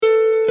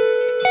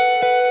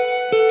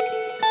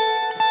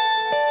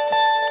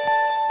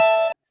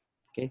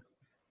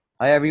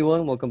Hi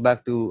everyone, welcome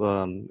back to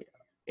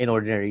In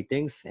Ordinary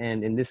Things.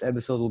 And in this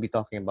episode, we'll be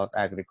talking about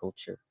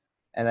agriculture.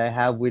 And I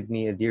have with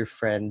me a dear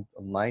friend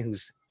of mine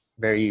who's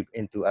very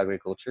into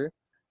agriculture.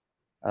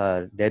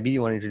 Debbie,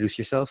 you want to introduce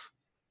yourself?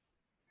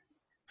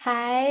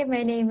 Hi,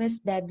 my name is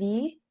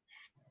Debbie.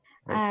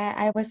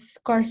 Right. I was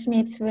course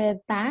mates with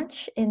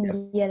Patch in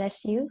Yep.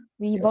 DLSU.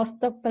 We Yep. both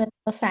took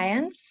political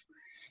science.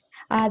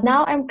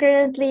 Now I'm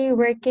currently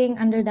working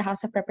under the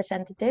House of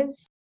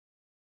Representatives.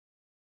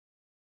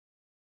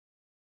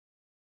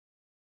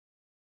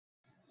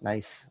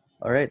 Nice.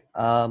 All right.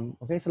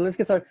 Okay, so let's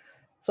get started.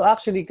 So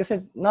actually, kasi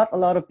not a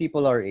lot of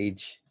people our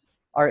age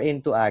are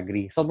into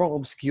agri. Sobrang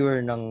obscure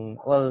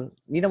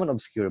hindi naman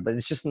obscure, but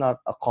it's just not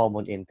a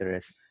common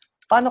interest.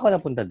 Paano ka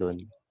napunta dun?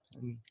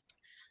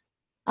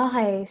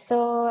 Okay,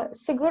 so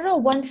siguro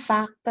one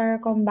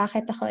factor kung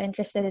bakit ako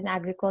interested in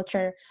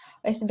agriculture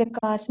is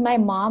because my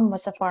mom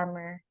was a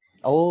farmer.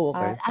 Oh,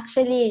 okay.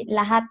 Actually,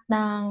 lahat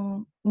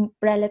ng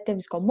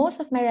relatives ko, most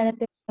of my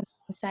relatives on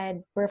my side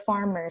were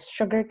farmers,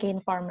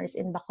 sugarcane farmers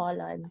in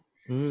Bacolod.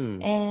 Mm.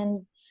 And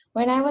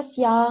when I was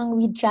young,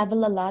 we'd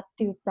travel a lot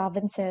to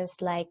provinces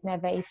like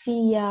Nueva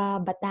Ecija,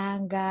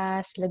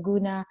 Batangas,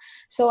 Laguna.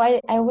 So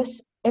I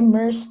was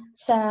immersed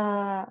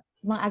sa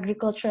mga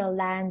agricultural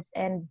lands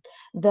and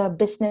the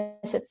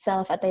business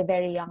itself at a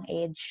very young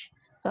age.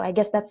 So I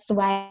guess that's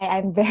why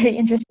I'm very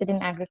interested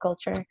in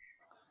agriculture.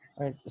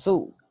 Right.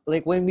 So,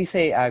 like when we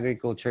say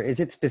agriculture,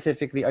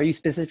 are you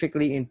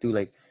specifically into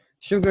like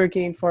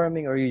sugarcane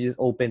farming or are you just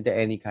open to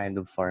any kind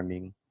of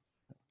farming?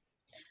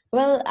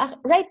 Well,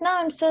 right now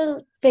I'm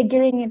still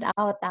figuring it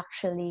out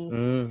actually.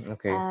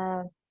 Okay.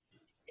 Uh,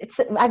 it's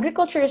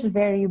agriculture is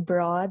very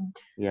broad.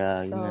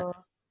 Yeah, yun nga. So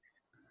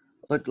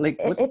But like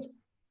it, what it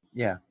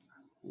yeah.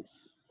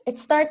 it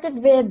started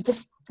with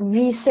just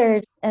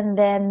research, and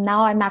then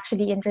now I'm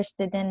actually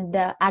interested in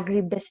the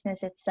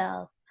agribusiness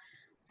itself.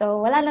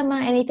 So wala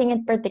namang anything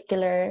in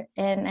particular,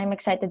 and I'm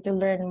excited to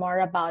learn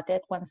more about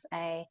it once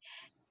I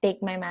take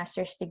my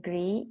master's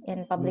degree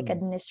in public Mm.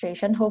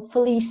 administration,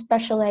 hopefully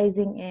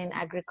specializing in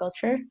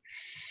agriculture.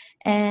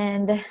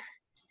 And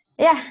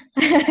yeah,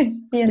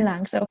 yun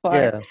lang so far.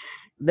 Yeah.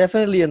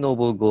 Definitely a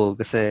noble goal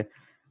kasi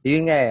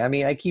yun nga I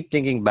mean, I keep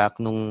thinking back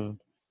nung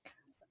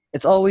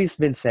it's always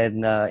been said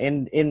na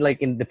in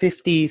the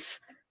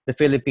 50s, the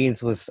Philippines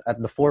was at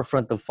the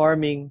forefront of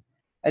farming.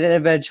 And then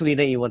eventually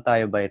naiwan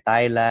tayo by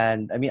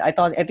Thailand. I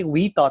think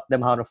we taught them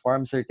how to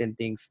farm certain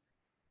things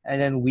and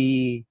then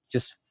we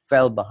just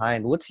fell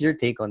behind. What's your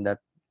take on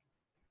that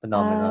Uh,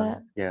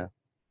 phenomenon? Yeah.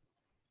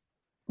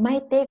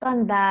 my take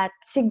on that,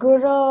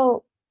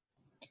 siguro,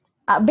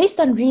 based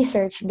on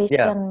research, based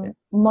Yeah. on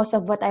most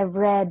of what I've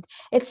read,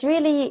 it's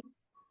really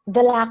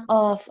the lack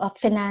of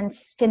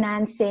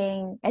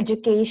financing,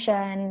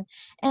 education,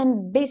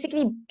 and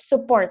basically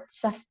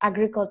supports of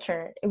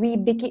agriculture. We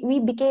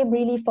became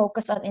really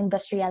focused on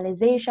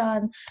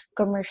industrialization,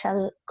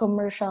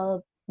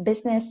 commercial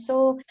business.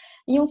 So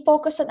yung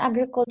focus on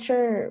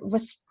agriculture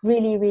was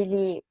really,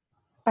 really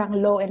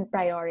parang low in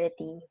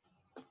priority.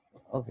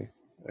 Okay.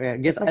 Yeah,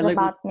 It guess I was like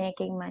what about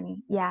making money.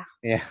 Yeah.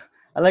 yeah.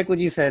 I like what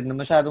you said na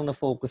masyadong na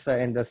focus sa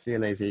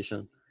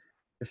industrialization.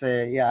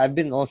 Kasi yeah, I've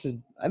been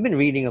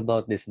reading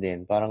about this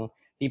din. Parang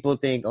people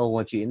think oh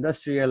once you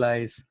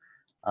industrialize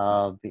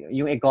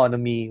yung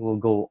economy will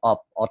go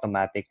up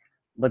automatic.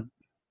 But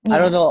Yeah. I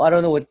don't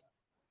know what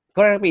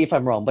correct me if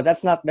I'm wrong, but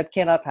that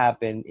cannot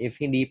happen if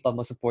hindi pa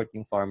ma-support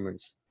yung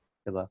farmers.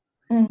 Diba?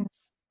 Mhm.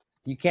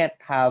 You can't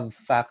have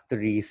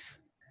factories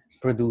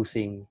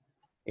producing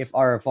if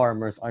our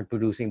farmers aren't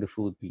producing the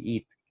food we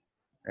eat,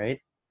 right?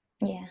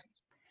 Yeah.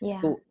 Yeah.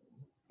 So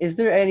is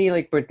there any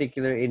like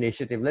particular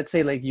initiative? Let's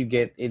say like you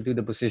get into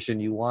the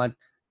position you want,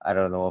 I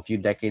don't know, a few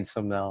decades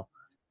from now.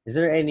 Is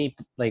there any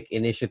like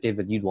initiative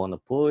that you'd want to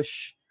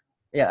push?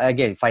 Yeah,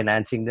 again,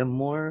 financing them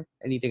more.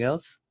 Anything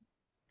else?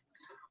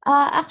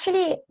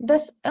 Actually,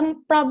 there's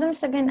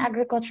problems again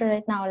agriculture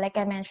right now. Like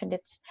I mentioned,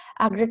 it's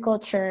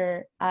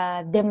agriculture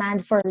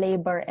demand for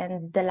labor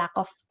and the lack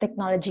of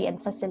technology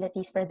and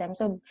facilities for them.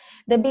 So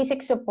the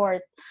basic support.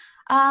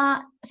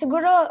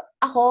 Siguro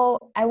ako,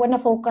 I wanna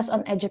focus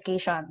on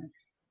education.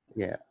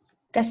 Yeah.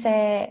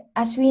 Kasi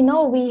as we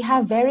know, we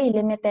have very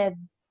limited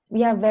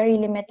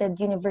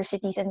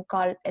universities and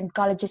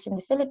colleges in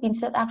the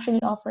Philippines that actually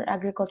offer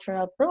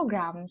agricultural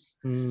programs.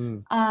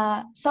 Mm,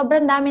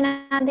 Sobrang dami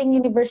nating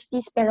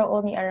universities pero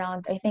only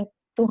around I think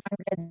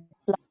 200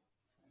 plus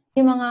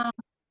yung mga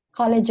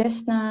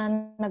colleges na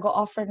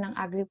nag-o-offer ng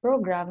agri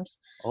programs,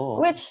 oh,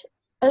 okay. which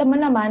alam mo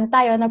naman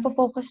tayo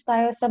nagfo-focus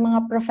tayo sa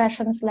mga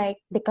professions like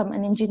become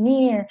an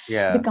engineer,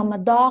 Yeah. become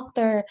a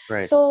doctor.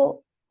 Right.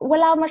 So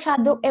wala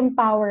masyadong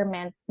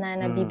empowerment na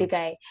Mm,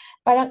 nabibigay.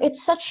 Parang it's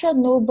such a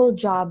noble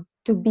job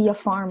to be a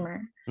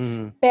farmer.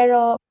 mm,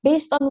 Pero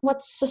based on what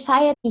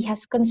society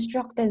has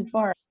constructed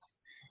for us,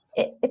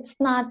 it's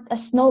not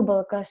as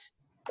noble because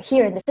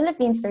here in the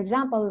Philippines, for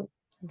example,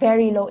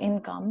 very low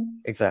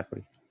income,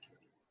 exactly.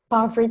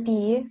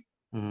 poverty,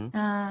 Mm-hmm.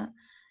 uh,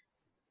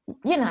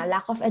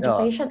 lack of Yeah.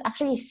 education.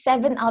 Actually,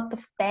 7 out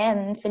of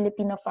 10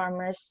 Filipino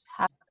farmers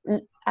have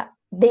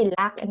they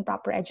lack in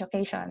proper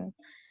education.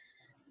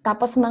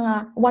 Tapos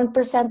mga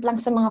 1% lang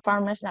sa mga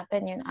farmers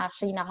natin yun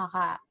actually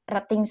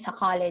nakakarating sa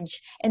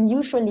college. And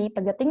usually,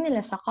 pagdating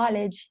nila sa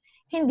college,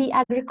 hindi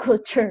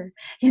agriculture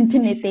yung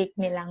tinitake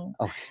nilang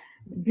Okay.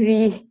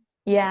 degree.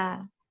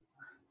 Yeah.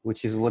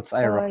 Which is what's So,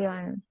 ironic.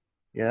 yun.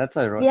 Yeah, that's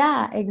ironic.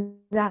 Yeah,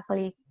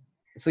 exactly.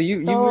 So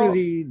you've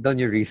really done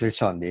your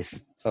research on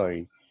this.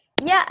 Sorry.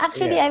 Yeah,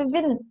 actually, I've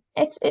been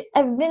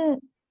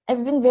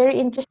very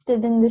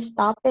interested in this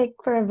topic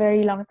for a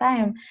very long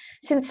time.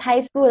 Since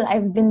high school,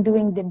 I've been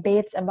doing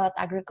debates about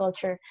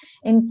agriculture.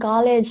 In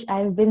college,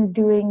 I've been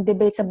doing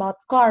debates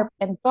about carp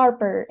and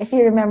carper. If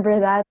you remember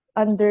that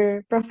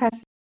under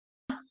Professor.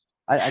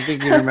 I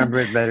think you remember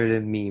it better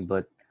than me,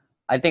 but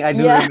I think I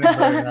do Yeah.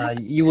 remember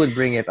you would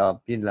bring it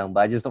up, yun lang,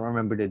 but I just don't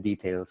remember the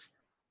details.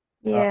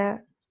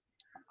 Yeah.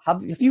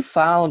 Have you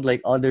found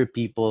like other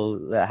people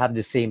that have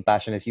the same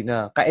passion as you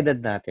na kaedad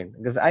natin?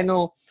 Because I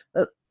know,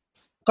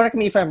 correct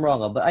me if I'm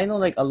wrong, but I know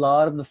like a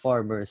lot of the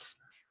farmers,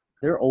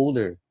 they're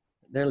older.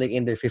 They're like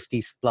in their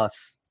 50s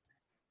plus.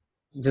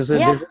 There's a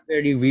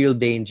very real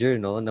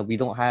danger, no, that we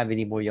don't have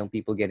any more young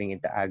people getting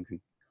into agri.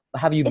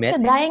 Have you met?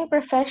 It's a dying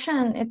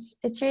profession.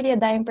 It's really a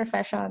dying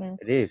profession.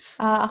 It is.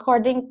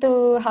 According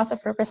to House of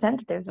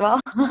Representatives. Well,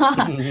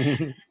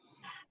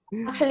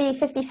 actually,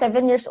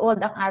 57 years old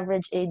ang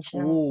average age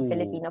ng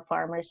Filipino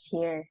farmers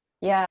here.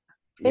 Yeah,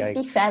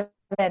 57.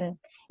 Yikes.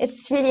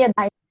 It's really a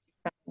dying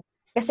profession.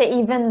 Kasi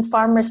even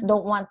farmers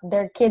don't want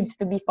their kids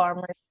to be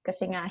farmers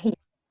kasi nga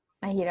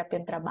mahirap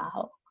yung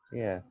trabaho.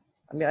 Yeah.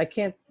 I mean, I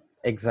can't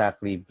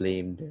exactly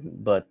blame them,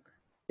 but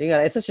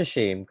yeah, it's such a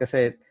shame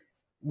kasi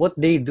what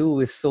they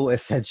do is so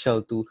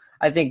essential to,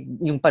 I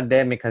think yung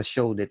pandemic has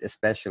showed it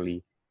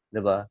especially,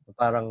 diba?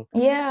 Parang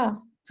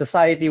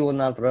society will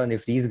not run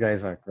if these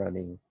guys aren't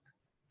running.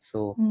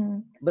 So,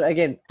 but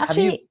again,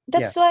 actually,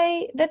 that's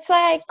why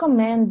I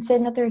commend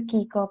Senator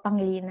Kiko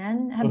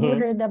Pangilinan. Have you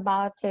heard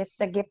about his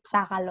Sagip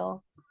Saka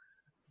law?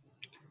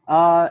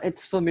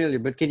 It's familiar,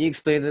 but can you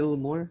explain it a little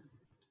more?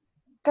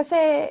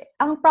 Kasi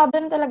ang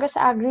problem talaga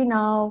sa agri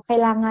now,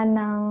 kailangan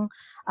ng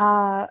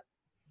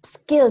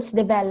skills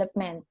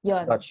development.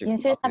 Yun. Yung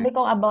sinasabi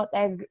ko about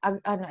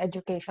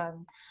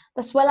education.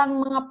 Tapos walang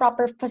mga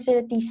proper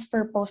facilities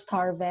for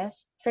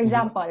post-harvest. For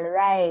example,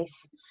 rice.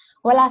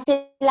 Wala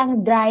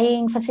silang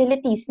drying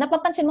facilities.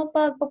 Napapansin mo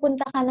pag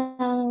pupunta ka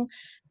ng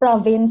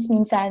province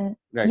minsan,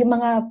 yung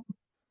mga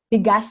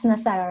bigas na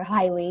sa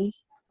highway.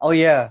 Oh,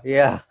 yeah.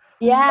 Yeah.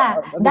 Yeah,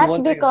 that's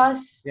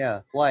because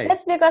why?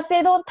 That's because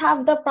they don't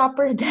have the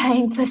proper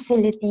drying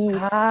facilities.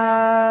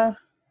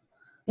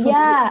 So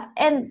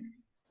and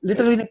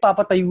literally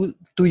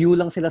nagpapatuyo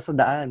lang sila sa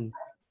daan.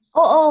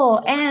 Oo,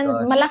 and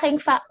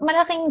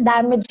malaking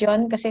damage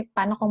 'yon kasi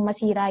paano kung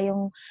masira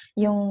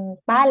yung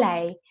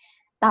palay.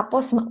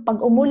 Tapos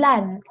pag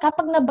umulan,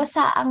 kapag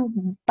nabasa ang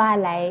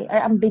palay or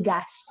ang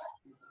bigas,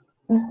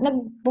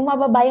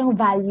 bumababa yung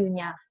value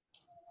niya.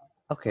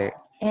 Okay.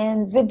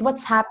 And with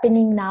what's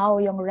happening now,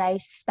 yung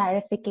rice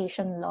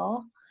tarification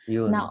law,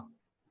 now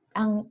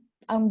ang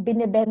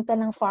binebenta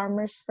ng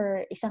farmers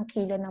for isang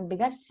kilo ng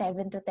bigas,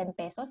 7 to 10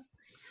 pesos.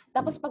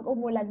 Tapos pag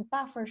umulan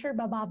pa, for sure,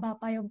 bababa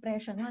pa yung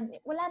presyo nun.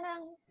 Wala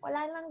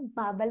nang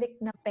babalik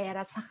na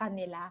pera sa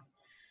kanila.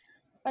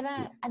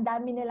 Para ang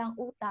dami nilang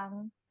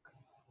utang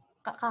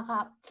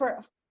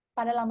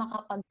para lang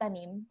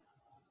makapagtanim.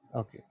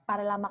 Okay.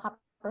 Para lang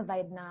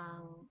makaprovide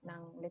ng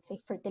let's say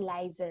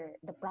fertilizer,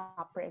 the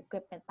proper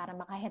equipment para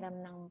makahiram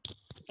ng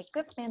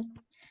equipment.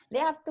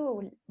 They have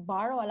to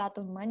borrow a lot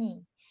of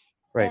money.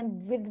 Right.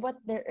 And with what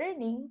they're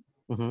earning,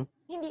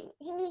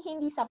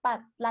 hindi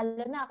sapat.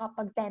 Lalo na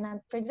kapag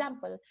tenant, for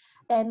example,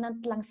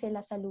 tenant lang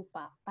sila sa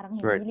lupa. Parang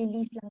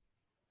nililiis lang.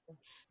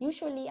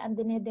 Usually, ang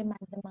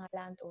dinedemand ng mga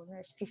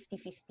landowners,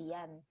 50-50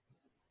 yan.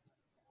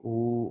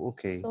 Oh,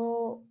 okay.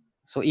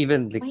 So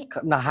even like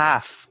na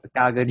half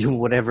kagad yung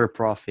whatever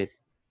profit.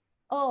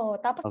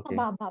 Tapos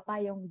mababa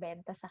pa yung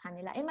benta sa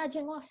kanila.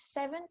 Imagine mo,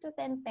 7 to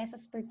 10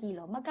 pesos per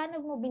kilo.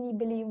 Magkano mo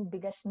binibili yung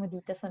bigas mo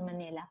dito sa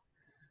Manila?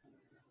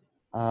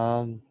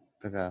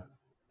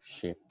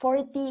 Shit.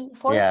 40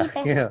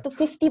 pesos to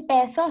 50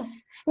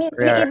 pesos. Means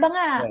yung iba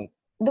nga,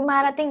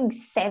 dumarating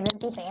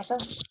 70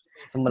 pesos.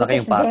 So, malaki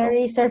yung pato.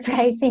 Very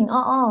surprising.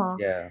 Oo.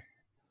 Yeah.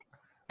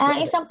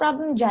 Ang isang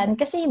problem dyan,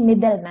 kasi yung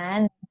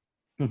middleman.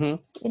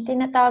 Yung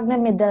tinatawag na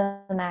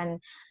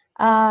middleman.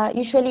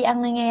 Usually,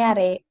 ang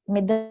nangyayari,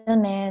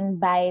 middlemen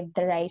buy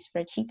the rice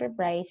for a cheaper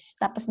price,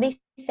 tapos they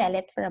sell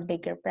it for a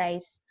bigger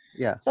price.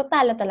 Yeah. So,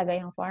 talo talaga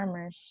yung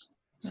farmers.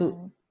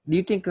 So, do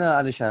you think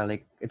na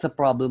like it's a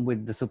problem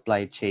with the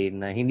supply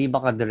chain na hindi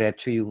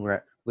makadiretso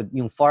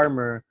yung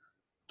farmer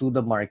to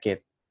the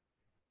market?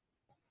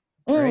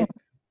 Right?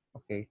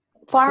 Okay.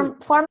 Farm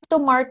to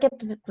market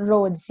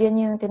roads, yun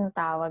yung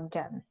tinatawag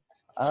dyan.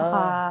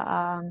 Saka,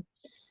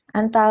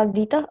 ang tawag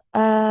dito,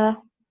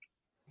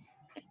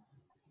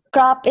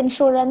 crop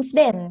insurance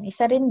din.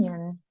 Isa rin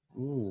yun.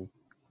 Ooh.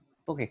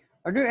 Okay.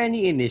 Are there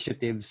any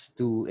initiatives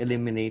to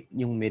eliminate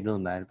yung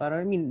middleman?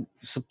 Para,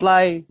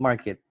 supply,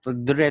 market,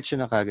 diretso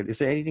na kagad. Is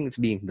there anything that's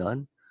being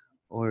done?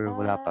 Or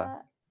wala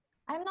pa?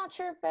 I'm not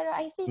sure, pero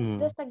I think Mm.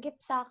 the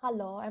Sagip Saka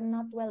law, I'm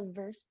not well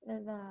versed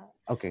with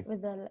Okay.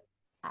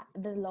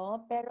 the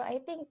law, pero I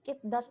think it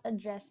does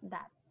address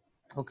that.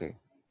 Okay.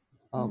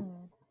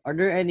 Mm. Are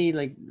there any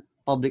like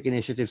public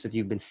initiatives that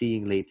you've been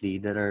seeing lately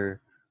that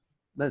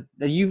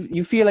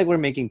you feel like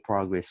we're making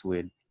progress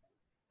with?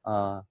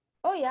 Uh,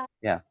 Oh yeah,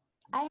 yeah.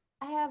 I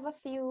have a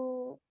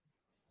few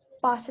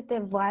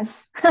positive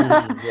ones.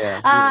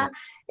 Yeah. uh,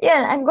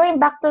 yeah, I'm going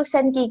back to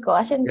Senkiko.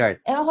 As in, Right.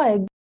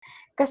 okay,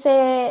 kasi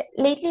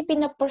lately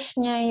pinapush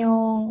niya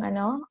yung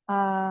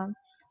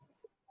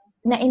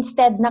na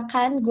instead na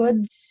canned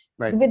goods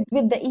Right.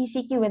 with the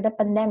ECQ, with the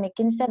pandemic,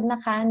 instead na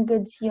canned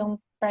goods yung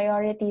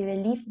priority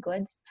relief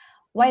goods,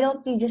 why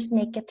don't you just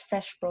make it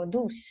fresh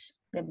produce,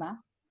 'di ba?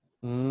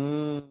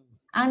 Mm.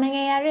 Ang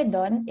nangyayari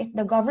doon, if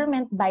the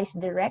government buys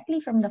directly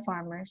from the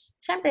farmers,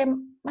 syempre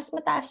mas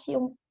mataas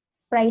yung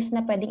price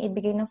na pwedeng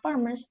ibigay ng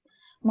farmers,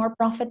 more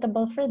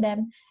profitable for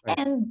them, Right.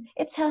 and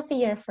it's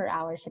healthier for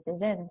our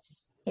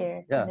citizens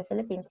here in Yeah. the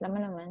Philippines.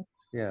 Naman.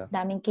 Yeah.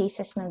 Daming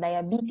cases ng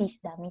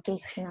diabetes, daming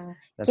cases ng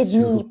That's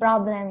kidney true.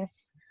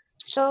 problems.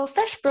 So,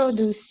 fresh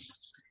produce.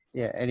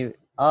 Yeah. Anyway,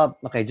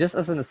 okay, just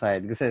as an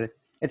aside, kasi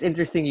it's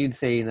interesting you'd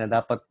say na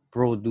dapat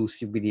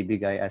produce yung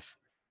binibigay as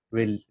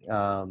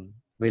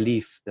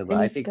relief, diba?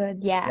 I Relief think, good,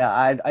 yeah. yeah,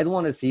 I don't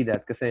want to see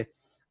that kasi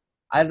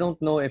I don't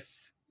know if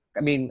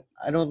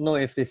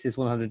this is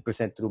 100%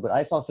 true, but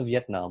I saw sa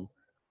Vietnam,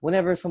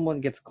 whenever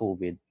someone gets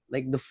COVID,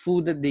 like the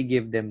food that they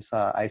give them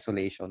sa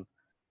isolation,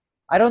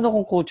 I don't know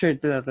kung culture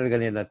na talaga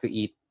nila to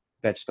eat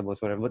vegetables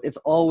or whatever, but it's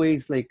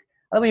always like,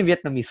 alam mo yung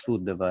Vietnamese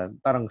food, diba?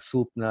 Parang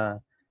soup na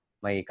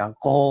may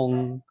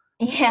kangkong,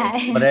 Yeah.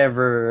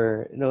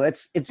 whatever. No,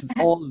 it's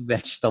all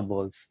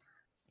vegetables.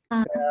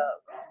 Uh,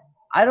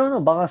 I don't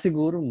know, baka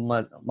siguro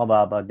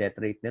mababa death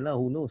rate nila.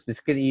 Who knows? This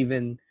could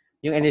even,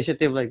 yung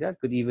initiative like that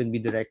could even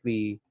be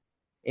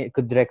it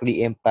could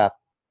directly impact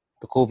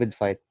the COVID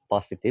fight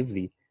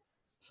positively.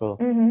 So,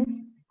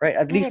 right,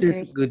 at I least there's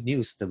agree. good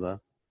news,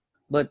 diba?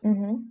 But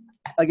Mm-hmm.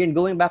 again,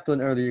 going back to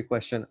an earlier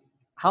question,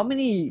 how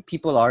many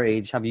people our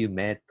age have you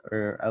met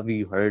or have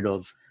you heard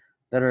of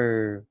that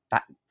are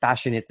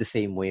passionate the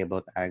same way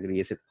about agri?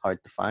 Is it hard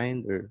to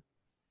find or?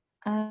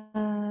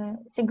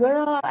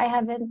 Siguro I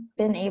haven't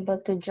been able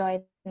to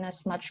join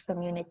as much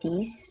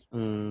communities.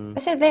 Mm,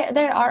 Kasi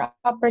there are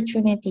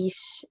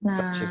opportunities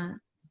gotcha. na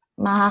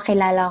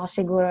makakilala ko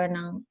siguro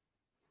ng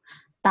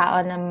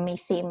tao na may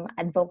same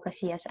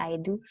advocacy as I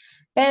do.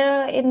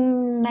 Pero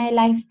in my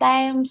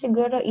lifetime,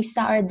 siguro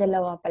isa or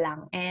dalawa pa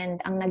lang. And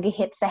ang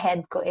nag-hit sa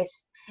head ko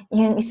is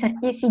yung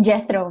si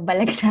Jethro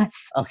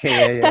Balagtas.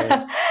 Okay,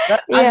 yeah.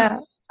 Yeah.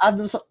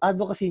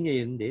 Advocacy niya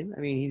yun din. I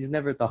mean, he's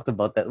never talked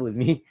about that with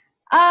me.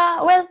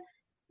 Well,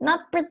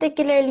 not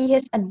particularly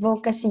his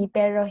advocacy,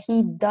 pero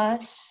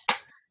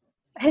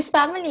his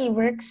family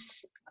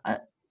works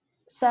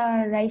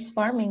sa rice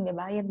farming, di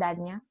ba? Yung dad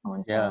niya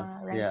owns a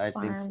rice I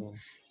think farm. so.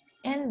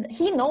 And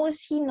he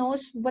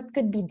knows what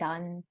could be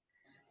done.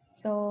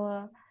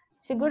 So,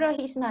 siguro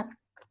he's not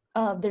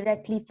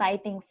directly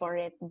fighting for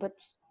it, but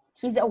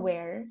he's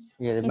aware.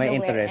 Yeah, He's my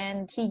aware interest.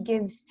 and he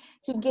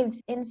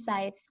gives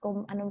insights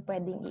kung anong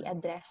pwedeng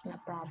i-address na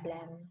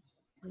problem.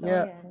 So,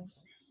 Yeah. yan.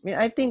 I mean,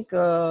 I think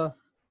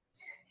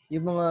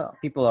yung mga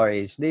people our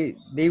age, they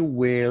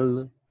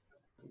will,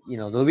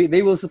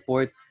 they will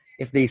support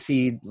if they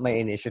see my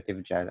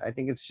initiative, Jan. I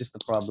think it's just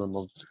a problem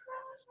of,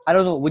 I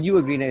don't know, would you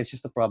agree na it's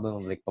just a problem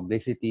of like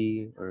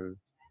publicity or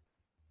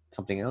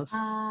something else?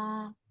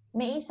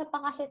 May isa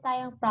pa kasi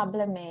tayong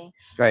problem eh.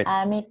 Right.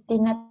 May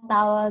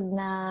tinatawag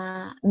na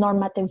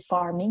normative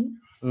farming.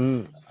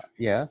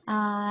 Yeah.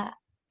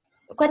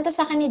 Kwento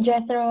sa akin ni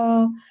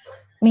Jethro,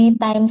 may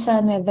time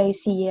sa Nueva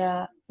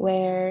Ecija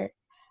where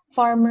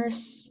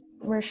farmers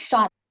were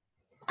shot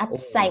at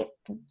sight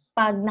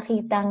pag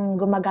nakitang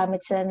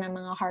gumagamit sila ng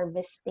mga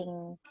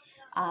harvesting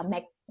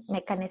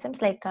mechanisms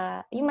like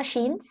yung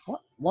machines.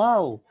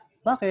 Wow!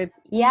 Bakit?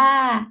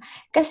 Yeah.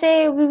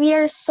 Kasi we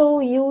are so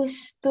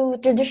used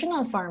to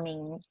traditional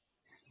farming.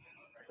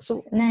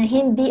 So, na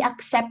hindi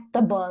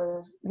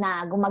acceptable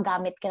na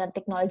gumagamit ka ng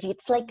technology.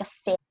 It's like a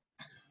sin.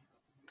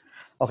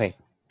 Okay.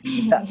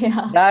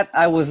 Yeah. That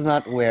I was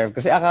not aware of.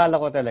 Kasi akala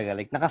ko talaga,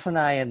 like,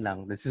 nakasanayan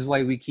lang. This is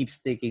why we keep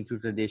sticking to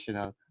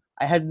traditional.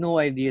 I had no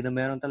idea na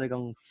meron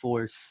talagang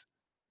force.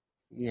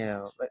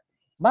 Like,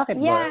 bakit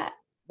ba?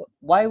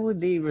 Why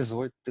would they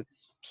resort to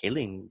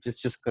killing?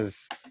 Just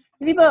because,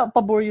 hindi ba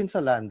pabor yun sa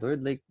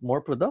landlord? Like, more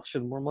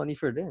production, more money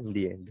for them in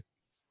the end.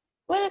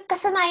 Well,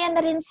 kasanayan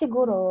na rin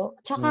siguro.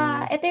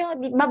 Tsaka, ito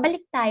yung,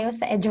 babalik tayo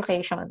sa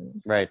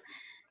education. Right.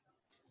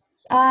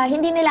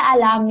 Hindi nila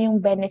alam yung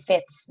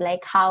benefits,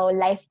 like how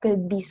life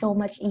could be so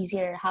much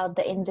easier, how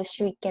the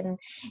industry can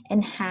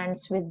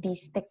enhance with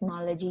these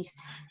technologies.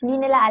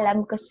 Hindi nila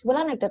alam kasi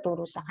wala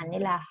nagtuturo sa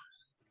kanila.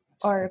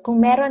 Or kung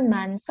meron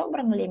man,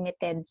 sobrang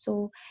limited.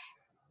 So,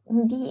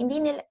 kung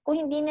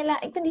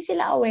hindi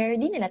sila aware,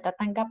 hindi nila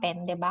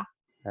tatanggapin, di ba?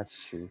 That's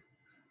true.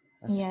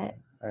 Yeah.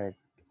 True. All right.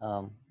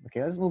 Okay,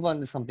 let's move on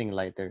to something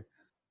lighter.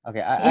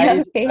 Okay,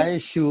 Okay. I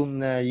assume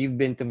na you've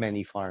been to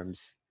many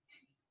farms.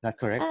 Is that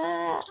correct?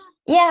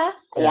 Yeah,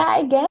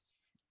 I guess.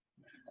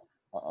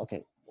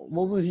 Okay.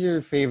 What was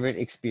your favorite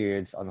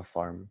experience on a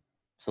farm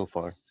so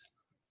far?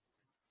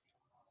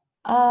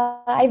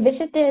 I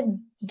visited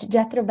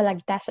Jethro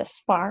Balagtas's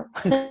farm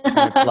May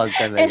plug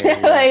in talaga. Yeah.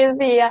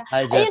 Malaysia.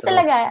 Hi, Ayun Jethro.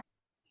 talaga.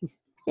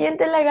 Yun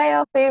talaga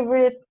yung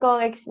favorite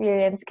kong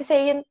experience.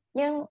 Kasi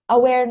yung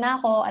aware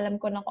na ako, alam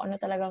ko na kung ano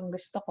talagang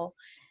gusto ko.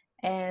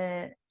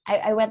 And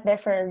I went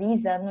there for a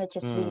reason, which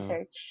is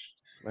research.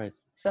 Right.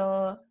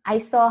 So, I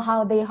saw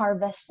how they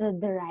harvested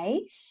the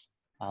rice.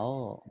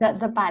 Oh.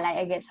 The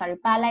palay, I guess. Sorry,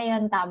 palay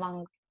yung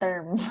tamang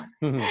term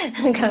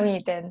na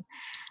gamitin.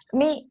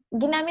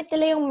 Ginamit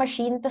nila yung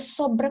machine, tas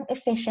sobrang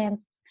efficient.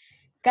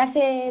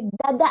 Kasi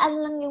dadaan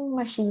lang yung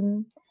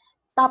machine.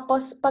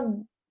 Tapos pag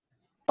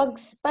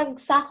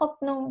sakop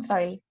nung,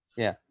 sorry.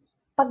 Yeah.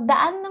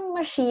 Pagdaan ng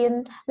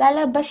machine,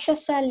 lalabas siya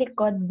sa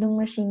likod ng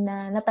machine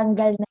na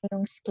natanggal na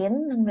yung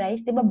skin ng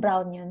rice. Di ba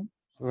brown yun?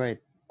 Right.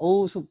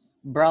 Oh, so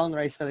brown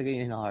rice talaga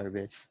yung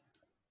harvest.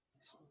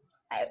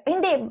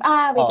 Hindi,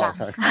 wait lang.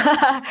 Sorry.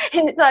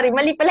 Sorry,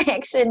 mali pala yung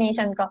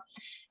explanation ko.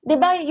 Di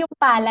ba yung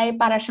palay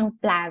para siyang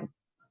plant?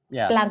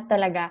 Yeah. Plant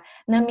talaga,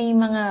 na may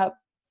mga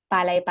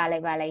palay.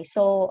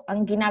 So,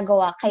 ang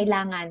ginagawa,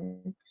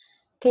 kailangan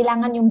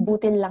yung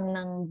butil lang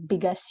ng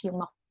bigas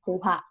yung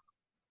makuha.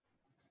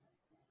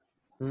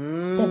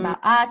 Diba?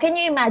 Can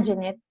you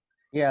imagine it?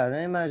 Yeah,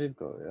 na-imagine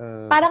ko.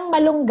 Parang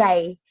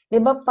malunggay. Di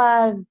ba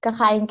pag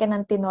kakain ka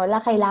ng tinola,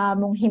 kailangan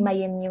mong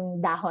himayin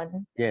yung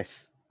dahon?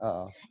 Yes.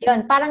 Oo.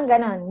 Yun, parang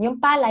ganon. Yung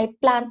palay,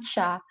 plant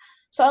siya.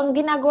 So, ang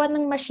ginagawa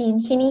ng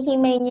machine,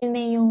 hinihimay niya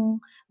na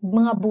yung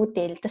mga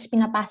butil, tapos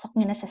pinapasok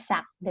niya na sa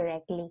sack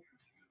directly.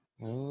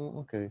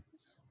 Okay.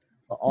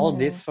 All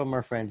this from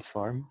our friend's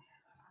farm?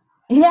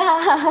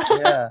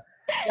 Yeah.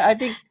 I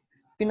think,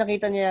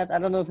 pinakita niya, I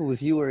don't know if it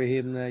was you or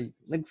him, na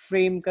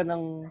nag-frame ka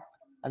ng,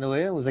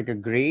 it was like a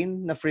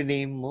grain na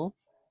frame mo?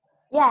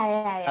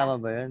 Yeah. Tama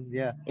ba yun?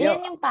 Yeah.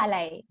 Yun yung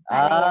palay.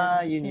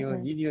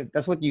 Yun.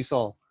 That's what you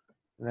saw.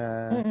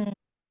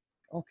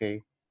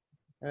 Okay.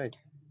 Alright.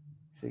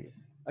 Sige.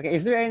 Okay,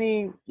 is there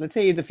any, let's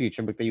say in the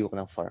future, magtayo ka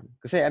ng farm.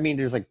 Kasi, I mean,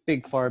 there's like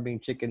pig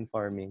farming, chicken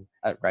farming,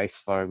 rice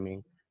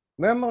farming.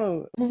 Meron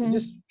mo,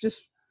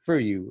 just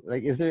for you,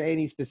 like, is there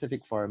any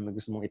specific farm na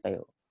gusto mong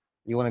itayo?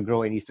 You want to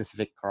grow any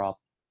specific crop,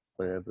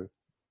 whatever?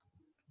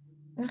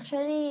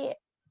 Actually,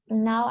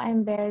 now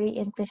I'm very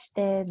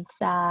interested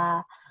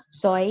sa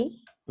soy.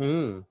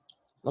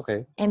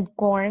 Okay. And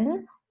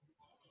corn.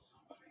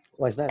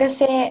 Why is that?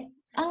 Kasi,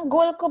 ang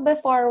goal ko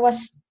before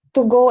was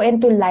to go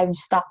into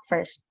livestock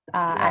first,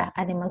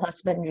 animal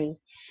husbandry.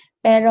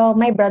 Pero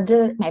my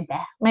brother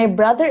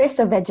is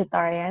a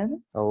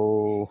vegetarian.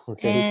 Oh,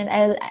 okay.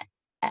 And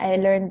I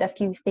learned a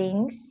few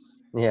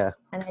things. Yeah.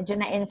 And medyo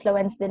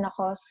na-influence din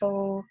ako.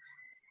 So,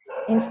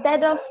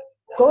 instead of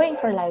going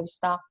for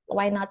livestock,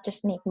 why not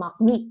just make mock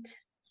meat?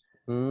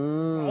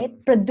 Right?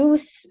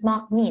 Produce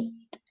mock meat.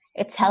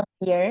 It's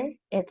healthier.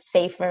 It's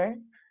safer.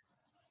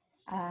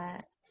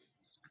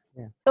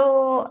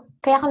 So,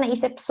 kaya ako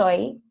naisip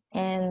soy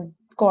and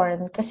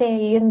corn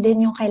kasi yun din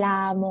yung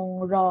kailangan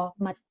mong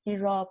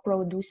raw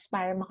produce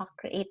para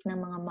makakreate ng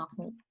mga mock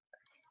meat.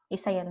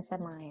 Isa yan sa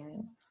mga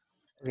yan.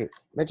 Okay.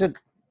 Medyo,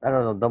 I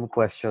don't know, dumb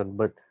question,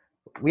 but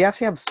we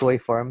actually have soy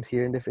farms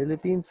here in the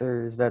Philippines,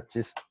 or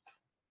is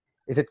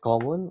it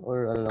common,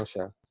 or ano lang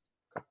siya?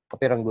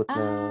 Kapiranggot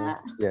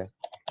na, yeah.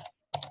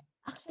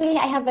 Actually,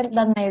 I haven't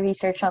done my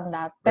research on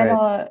that.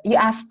 Pero you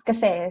asked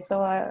kasi,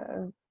 so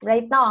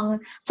right now, ang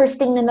first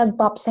thing na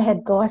nag-pop sa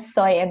head ko was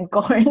soy and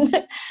corn.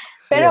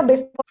 Pero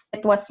before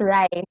it was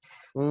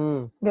rice.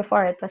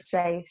 Before it was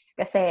rice.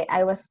 Kasi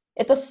it was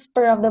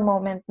spur of the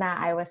moment na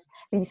I was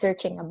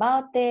researching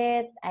about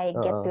it. I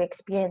get to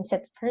experience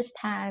it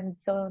firsthand.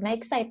 So,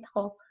 na-excite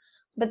ako.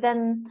 But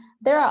then,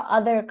 there are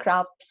other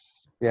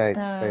crops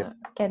na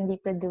can be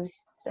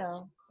produced.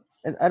 So,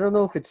 and I don't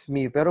know if it's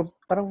me, pero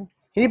parang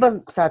hindi ba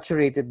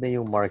saturated na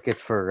yung market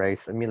for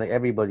rice? I mean, like,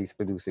 everybody's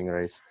producing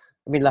rice.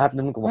 I mean, lahat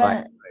nun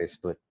kumakain ng rice,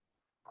 but...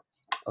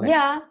 Okay.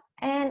 Yeah,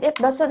 and it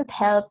doesn't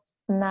help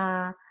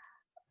na,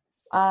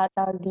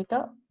 tawag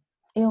dito,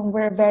 yung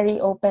we're very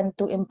open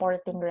to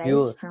importing rice from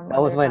other countries.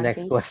 That was my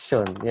next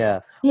question, yeah.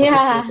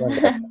 Yeah.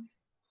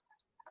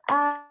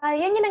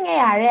 Yun yung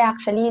nangyayari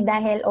actually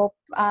dahil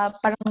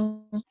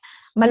parang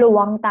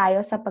maluwang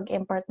tayo sa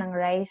pag-import ng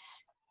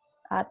rice.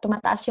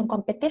 Tumataas yung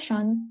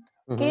competition.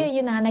 Kaya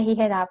yun na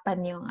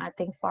nahihirapan yung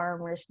ating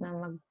farmers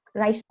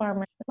rice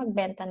farmers na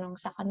magbenta nung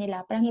sa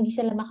kanila. Parang hindi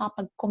sila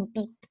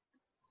makapag-compete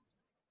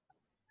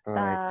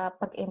sa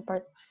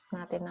pag-import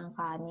natin ng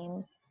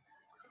kanin.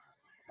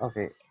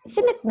 Okay.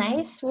 Isn't it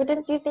nice?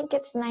 Wouldn't you think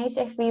it's nice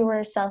if we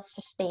were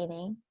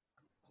self-sustaining?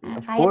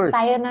 Of course.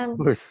 Tayo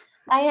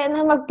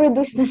na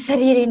mag-produce ng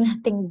sarili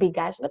nating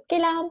bigas. Ba't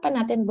kailangan pa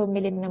natin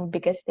bumili ng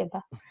bigas,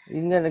 diba?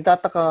 Yun nga,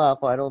 nagtataka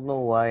ako. I don't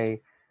know why.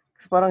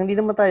 Parang hindi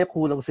naman tayo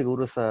kulang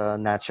siguro sa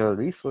natural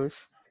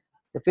resource.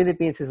 The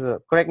Philippines is,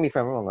 correct me if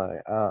I'm wrong,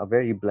 a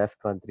very blessed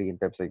country in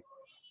terms of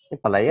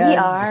yung palayan. We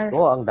are.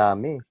 Ang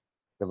dami.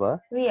 Diba?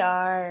 We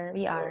are.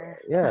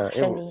 Yeah.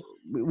 Actually.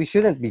 We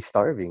shouldn't be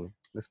starving.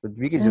 But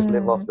we could just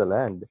live off Mm, the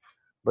land.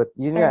 But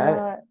yun nga,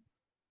 pero,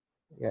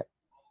 yeah.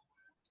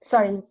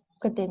 sorry,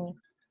 continue.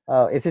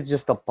 Is it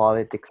just a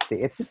politics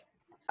thing? It's just,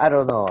 I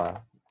don't know.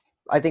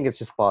 I think it's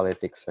just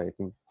politics, right?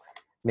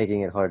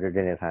 Making it harder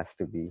than it has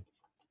to be.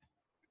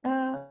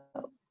 Uh,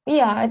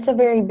 yeah, it's a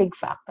very big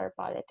factor,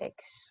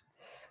 politics.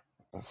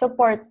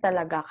 Support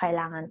talaga,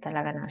 kailangan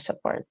talaga ng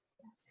support.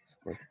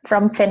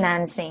 From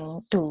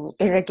financing to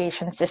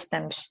irrigation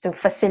systems to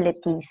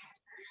facilities.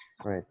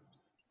 Right.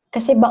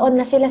 Kasi baon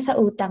na sila sa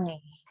utang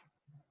eh.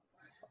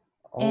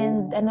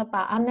 And Oh, ano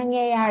pa, ang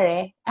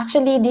nangyayari,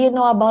 actually, do you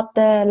know about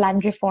the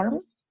land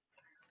reform?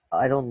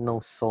 I don't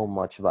know so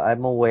much, but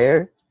I'm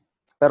aware.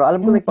 Pero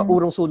alam ko like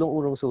Mm-hmm.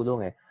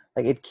 urong-sulong eh.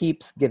 Like it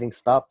keeps getting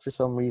stopped for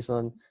some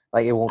reason.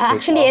 Like it won't take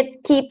Actually, off.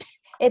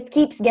 it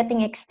keeps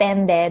getting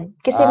extended.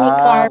 Kasi may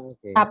carp,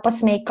 Okay.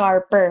 tapos may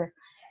carper.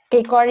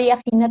 Kay Cory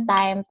Aquino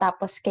time,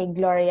 tapos kay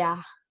Gloria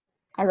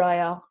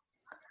Arroyo.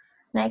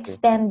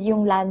 Na-extend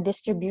yung land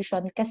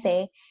distribution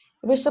kasi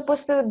we're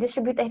supposed to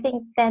distribute, I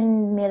think,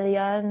 10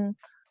 million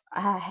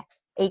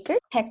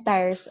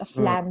hectares of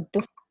land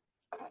to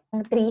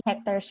 3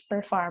 hectares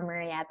per farmer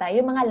yata.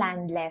 Yung mga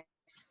landless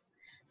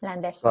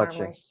Gotcha.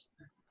 farmers.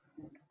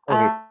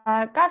 Okay.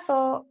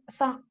 Kaso,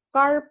 sa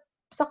carp,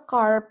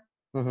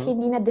 Mm-hmm.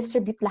 hindi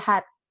na-distribute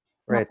lahat.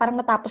 Right. Parang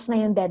natapos na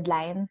yung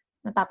deadline.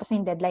 Tapos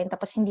hindi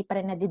pa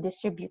rin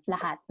na-distribute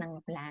lahat ng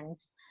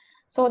lands.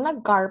 So,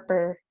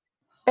 nag-carper.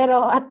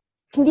 Pero, at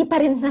hindi pa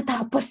rin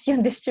natapos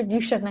yung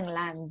distribution ng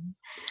land.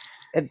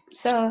 And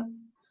So,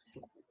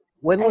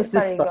 when was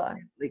this sorry, start? go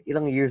on. Like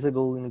ilang years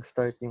ago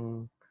nag-start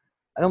yung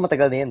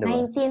matagal na yan, di ba?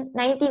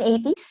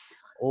 1980s?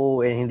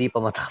 Oh, and hindi pa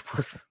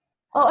matapos.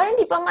 Oo,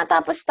 hindi pa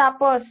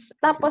matapos-tapos.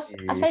 Tapos,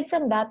 Jeez. aside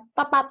from that,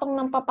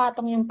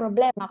 papatong yung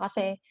problema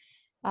kasi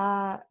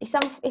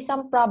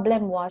isang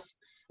problem was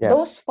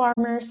those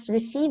farmers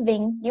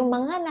receiving yung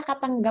mga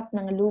nakatanggap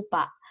ng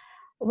lupa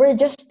were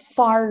just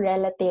far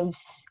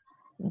relatives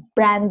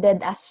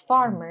branded as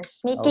farmers.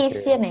 May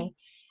case Okay. yan eh.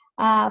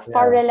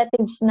 Far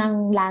relatives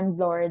ng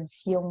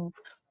landlords yung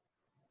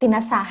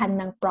pinasahan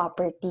ng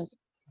property.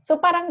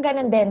 So, parang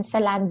ganun din, sa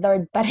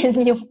landlord pa rin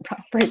yung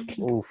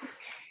property. Oof.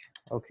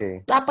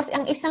 Okay. Tapos,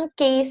 ang isang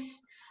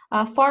case,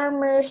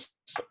 farmers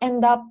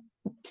end up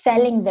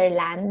selling their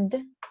land.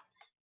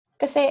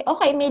 Kasi,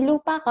 okay, may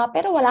lupa ka,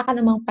 pero wala ka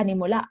namang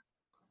panimula.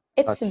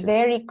 It's Gotcha.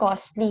 very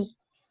costly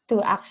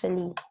to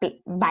actually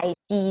buy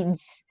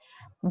seeds,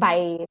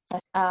 buy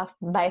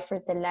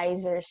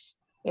fertilizers,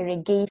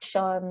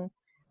 irrigation,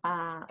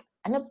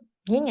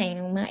 yun nga,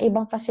 yung mga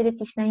ibang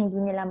facilities na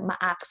hindi nila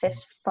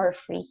ma-access for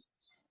free.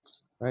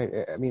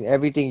 Right. I mean,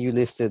 everything you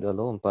listed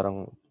alone,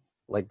 parang,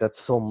 like,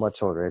 that's so much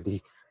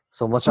already.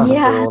 So much out of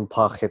their own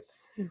pocket.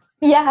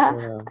 Yeah.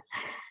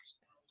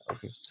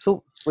 Okay.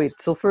 So, wait.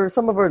 So, for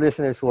some of our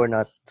listeners who are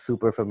not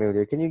super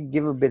familiar, can you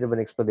give a bit of an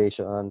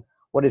explanation on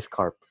what is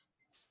CARP?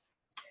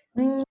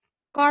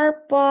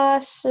 CARP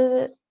was,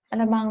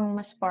 ano bang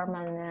mas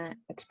formal na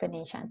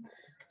explanation?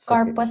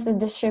 CARP was the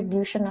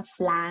distribution of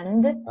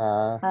land.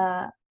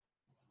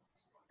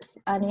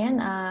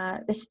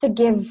 Is to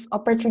give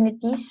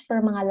opportunities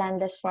for mga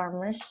landless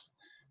farmers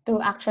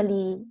to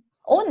actually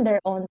own their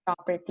own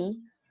property.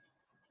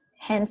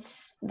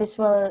 Hence, this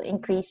will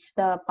increase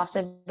the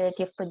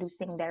possibility of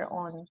producing their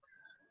own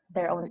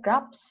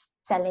crops,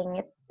 selling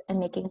it, and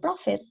making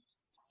profit.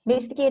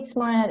 Basically, it's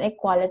more an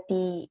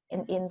equality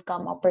in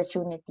income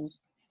opportunity.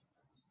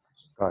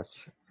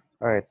 Gotcha.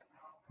 All right.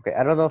 Okay.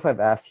 I don't know if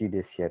I've asked you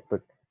this yet,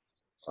 but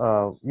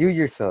you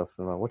yourself,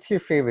 what's your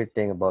favorite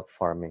thing about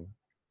farming?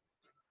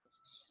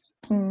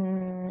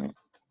 I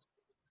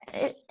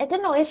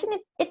don't know, isn't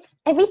it? It's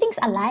everything's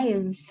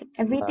alive.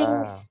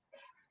 Everything's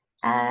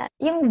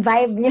yung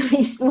vibe niya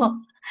mismo.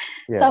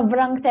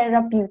 Sobrang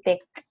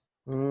therapeutic.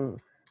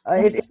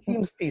 It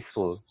seems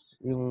peaceful.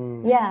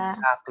 Yung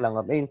act lang.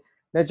 I mean,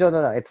 medyo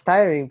it's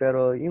tiring,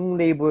 pero yung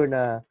labor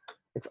na,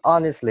 it's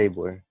honest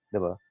labor,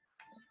 diba?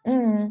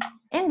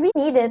 And we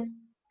need it.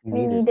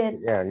 We need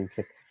it. Yeah, you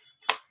can.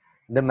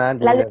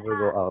 Demand will never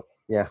go out.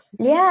 Yeah.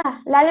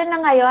 Yeah, lalo na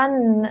ngayon,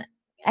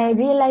 I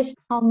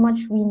realized how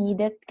much we need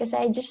it kasi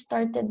I just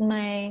started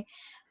my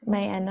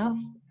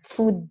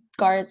food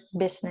cart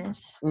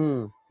business.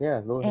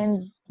 Yeah, go ahead.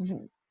 And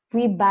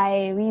we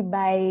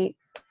buy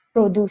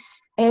produce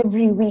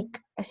every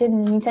week. Kasi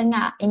minsan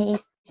nga,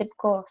 iniisip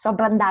ko,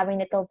 sobrang dami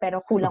nito,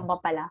 pero kulang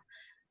pa pala.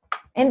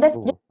 And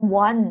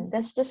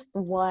that's just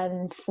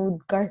one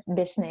food cart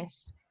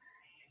business.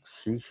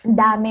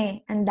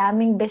 Ang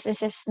daming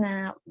businesses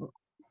na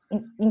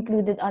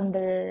included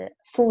under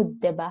food,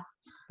 diba?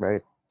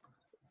 Right.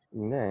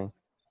 Yeah.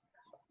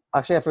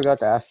 Actually, I forgot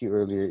to ask you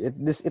earlier.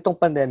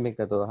 Itong pandemic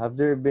na to, have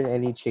there been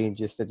any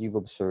changes that you've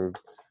observed,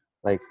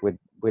 like with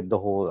the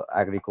whole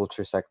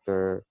agriculture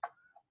sector?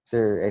 Is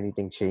there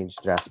anything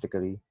changed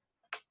drastically?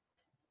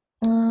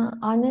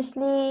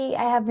 Honestly,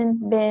 I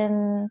haven't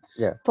been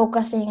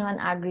focusing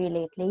on agri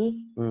lately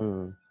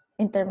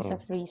in terms of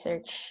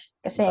research.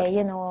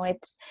 Kasi,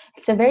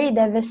 it's a very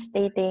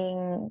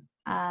devastating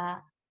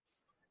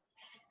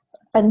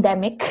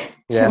pandemic.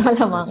 Yeah,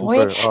 Malamang.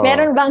 super.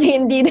 Meron bang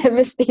hindi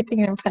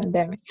devastating ng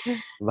pandemic?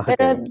 Bakit?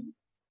 Pero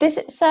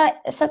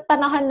sa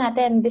panahon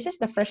natin, this is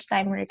the first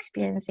time we're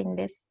experiencing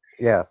this.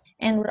 Yeah.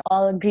 And we're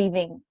all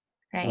grieving,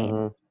 right?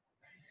 Mm-hmm.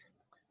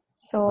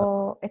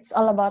 So it's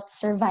all about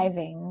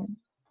surviving.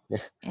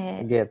 Yeah, I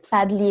And get.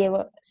 sadly,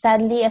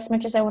 as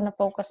much as I want to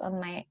focus on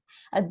my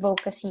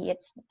advocacy,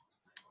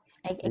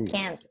 I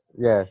can't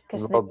Yeah,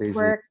 because we're all there's busy.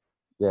 work.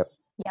 Yep.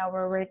 Yeah,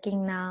 we're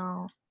working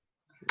now.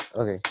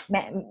 Okay.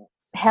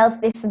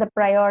 Health is the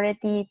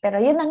priority. Pero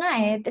yun na nga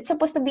eh. It's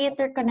supposed to be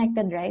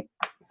interconnected, right?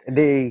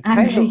 They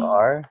kind of Agree.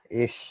 are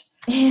ish.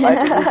 I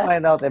think we'll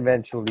find out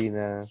eventually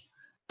na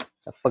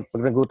pag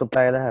nagutom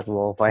tayo lahat,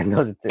 we'll find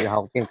out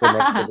how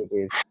connected it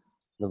is.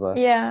 Diba?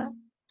 Yeah.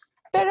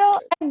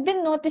 Pero I've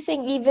been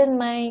noticing even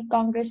my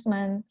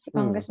congressman, si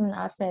Congressman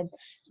Alfred,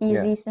 he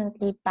Yeah.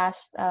 recently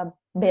passed a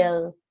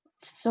bill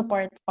to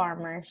support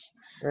farmers.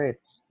 Right.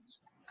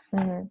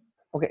 Mhm.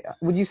 Okay.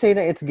 Would you say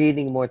that it's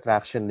gaining more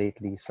traction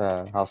lately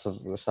sa House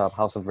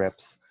of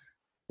Reps?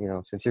 You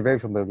know, since you're very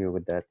familiar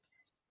with that.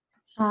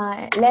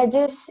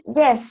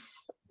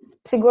 Yes,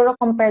 siguro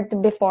compared to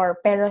before,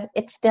 pero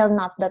it's still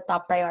not the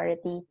top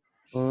priority.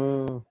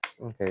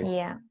 Okay.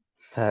 Yeah.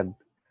 Sad.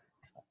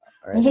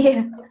 All right.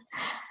 Yeah.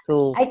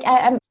 So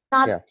I'm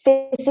not yeah.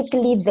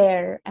 physically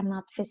there. I'm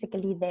not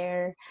physically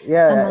there sa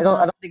Yeah, mga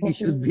I don't think you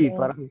should be.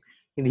 Parang meetings.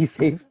 hindi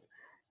safe.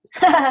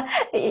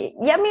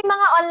 Yeah, may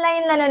mga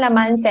online na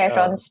naman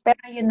sessions, pero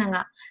yun na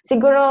nga.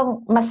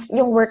 Siguro, mas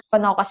yung work ko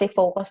na kasi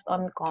focused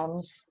on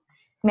comms.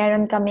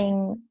 Meron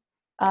kaming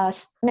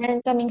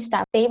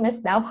staff, famous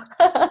daw.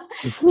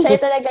 Siya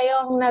talaga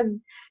yung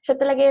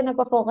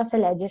nagpo-focus sa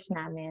legis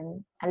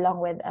namin,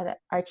 along with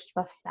our chief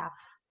of staff.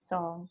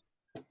 So,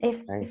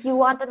 if you Nice.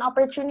 want an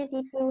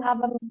opportunity to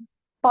have a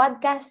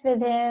podcast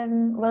with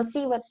him, we'll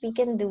see what we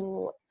can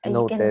do.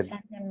 You can Noted.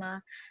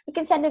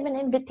 send him an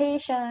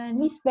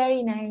invitation. He's very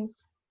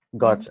nice.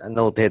 Gotcha.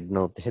 Noted.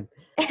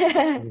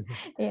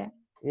 Yeah.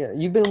 Yeah,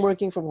 you've been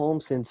working from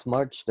home since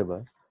March,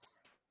 diba?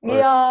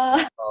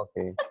 Yeah.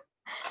 Okay.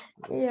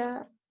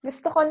 Yeah.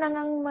 Gusto ko na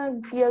ngang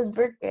mag-field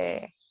work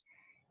eh.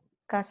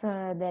 Kaso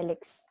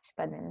Delix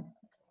pa din.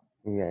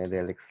 Yeah,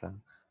 Delix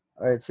lang.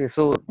 Alright,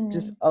 so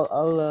just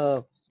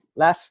I'll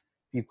last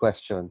few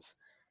questions.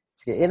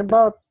 Okay, in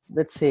about,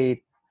 let's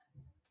say,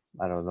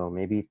 I don't know,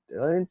 maybe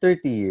in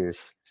 30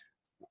 years,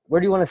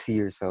 where do you want to see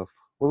yourself?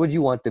 Where would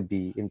you want to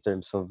be in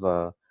terms of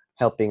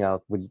helping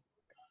out with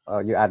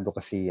your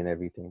advocacy and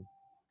everything?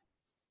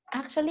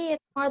 Actually,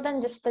 it's more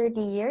than just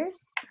 30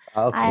 years.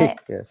 Okay.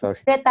 Yeah, sorry.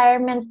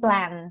 Retirement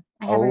plan.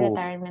 I have a Oh,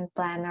 retirement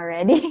plan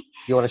already.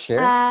 you want to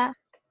share?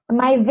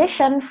 My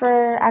vision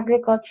for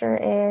agriculture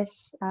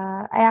is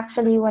I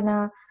actually want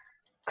to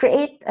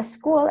create a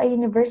school, a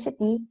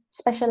university,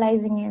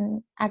 specializing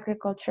in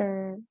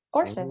agriculture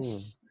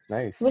courses.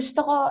 Nice.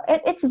 Gusto ko,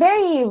 it's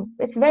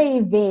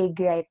very vague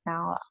right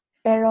now.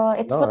 Pero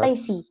it's what I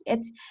see.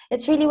 It's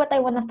really what I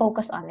want to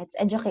focus on. It's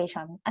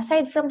education.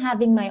 Aside from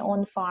having my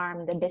own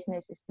farm, the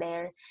business is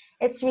there.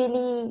 It's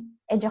really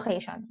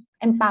education,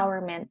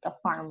 empowerment of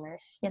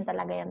farmers. Yan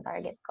talaga yung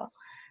target ko.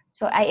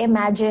 So I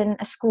imagine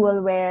a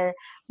school where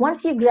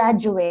once you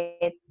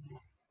graduate,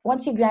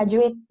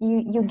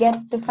 you get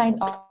to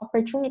find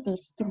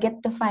opportunities, you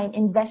get to find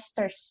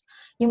investors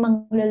yung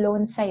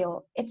maglo-loan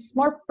sa'yo. It's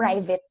more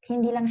private.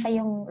 Hindi lang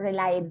siya yung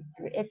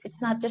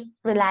it's not just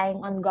relying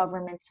on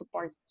government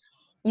support.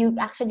 You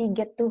actually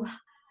get to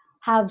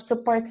have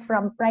support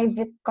from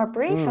private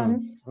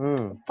corporations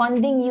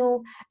funding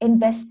you,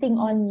 investing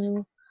on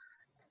you.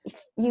 If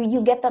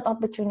you get that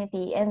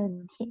opportunity,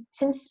 and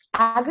since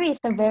agri is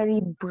a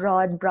very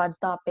broad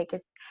topic,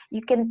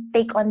 you can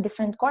take on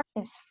different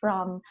courses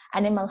from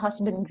animal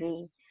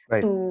husbandry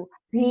to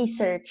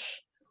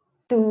research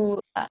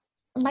to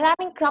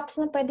maraming crops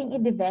na pwedeng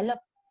i-develop.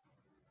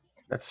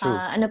 That's true.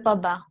 Ano pa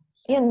ba?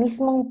 Yun,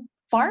 mismong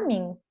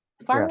farming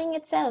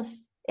itself,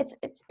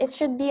 it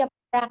should be a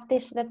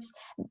practice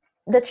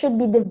that should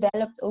be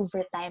developed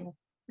over time.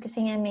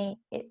 Kasi nga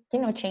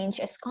change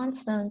is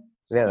constant.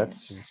 Yeah,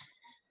 that's true.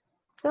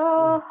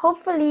 So,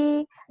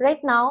 hopefully, right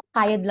now,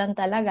 kayod lang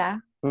talaga.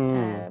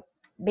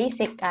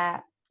 Basic,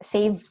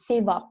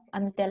 save up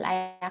until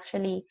I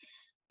actually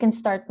can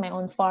start my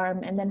own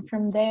farm. And then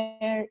from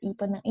there,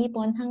 ipon ng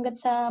ipon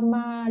hanggat sa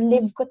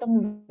ma-live ko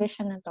tong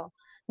vision na to,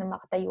 na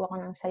makatayo ako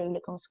ng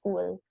sarili kong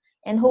school.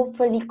 And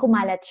hopefully,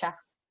 kumalat siya.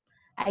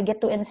 I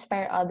get to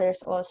inspire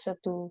others also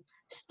to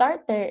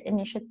start their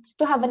initiatives,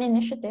 to have an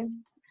initiative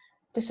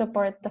to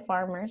support the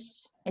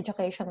farmers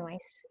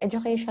education-wise.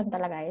 Education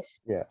talaga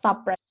is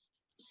top priority.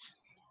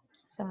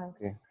 So,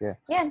 okay, yeah.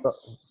 Yeah. So,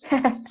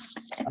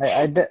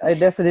 I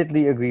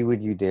definitely agree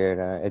with you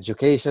there.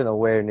 Education,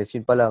 awareness,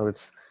 yun pa lang,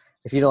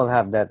 if you don't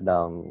have that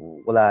down,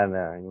 wala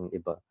na yung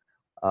iba.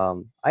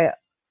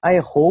 I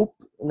hope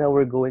na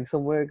we're going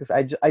somewhere because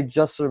I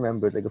just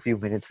remembered like a few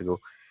minutes ago,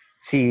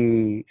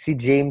 si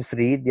James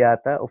Reed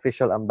yata,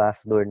 official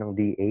ambassador ng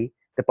DA,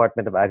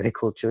 Department of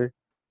Agriculture.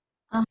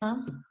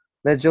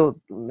 Medyo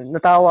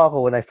natawa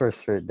ako when I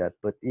first heard that,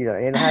 but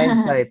in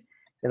hindsight,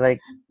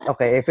 Like,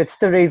 okay, if it's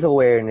to raise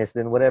awareness,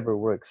 then whatever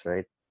works,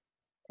 right?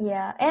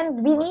 Yeah,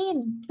 and we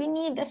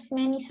need as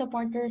many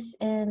supporters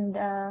and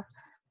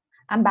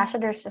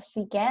ambassadors as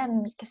we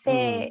can. Mm, Kasi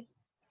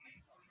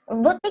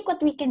we'll take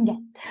what we can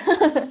get.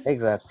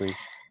 exactly.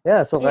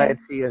 Yeah, so Yeah, kahit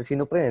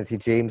sino pa yan, si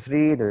James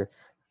Reid or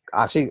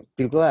actually,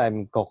 feel ko, I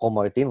mean, Coco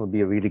Martin would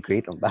be a really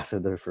great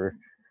ambassador for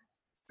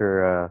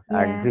yeah.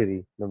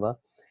 Agri, diba?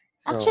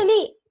 So,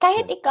 Actually,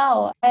 kahit yeah. ikaw,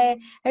 I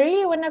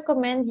really wanna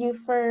commend you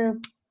for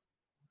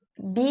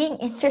being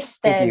Thank you.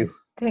 interested.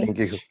 Thank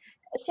you.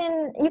 As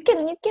in, you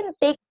can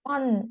take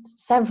on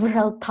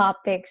several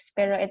topics,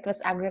 pero it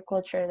was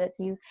agriculture that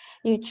you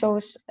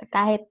chose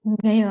kahit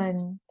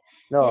ngayon.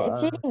 No,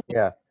 It's really nice.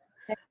 yeah.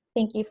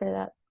 Thank you for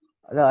that.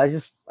 No,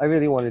 I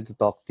really wanted to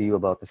talk to you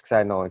about this because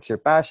I know it's your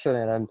passion,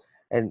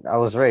 and I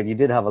was right. You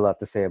did have a lot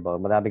to say about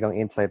it. Marami kang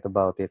insight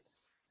about it.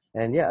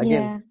 And yeah,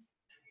 again, Yeah.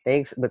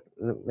 thanks. But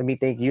let me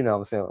thank you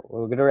now. So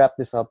we're gonna wrap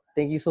this up.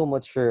 Thank you so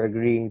much for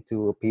agreeing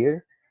to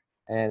appear,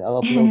 and I'll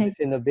upload this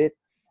in a bit.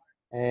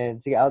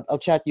 And sige, I'll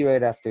chat you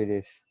right after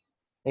this.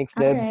 Thanks,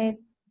 All Debs. right.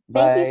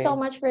 Thank you so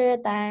Bye. much for your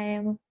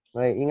time.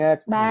 Bye.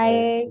 Ingat.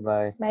 Bye.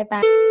 Bye. Bye.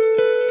 Bye. Bye.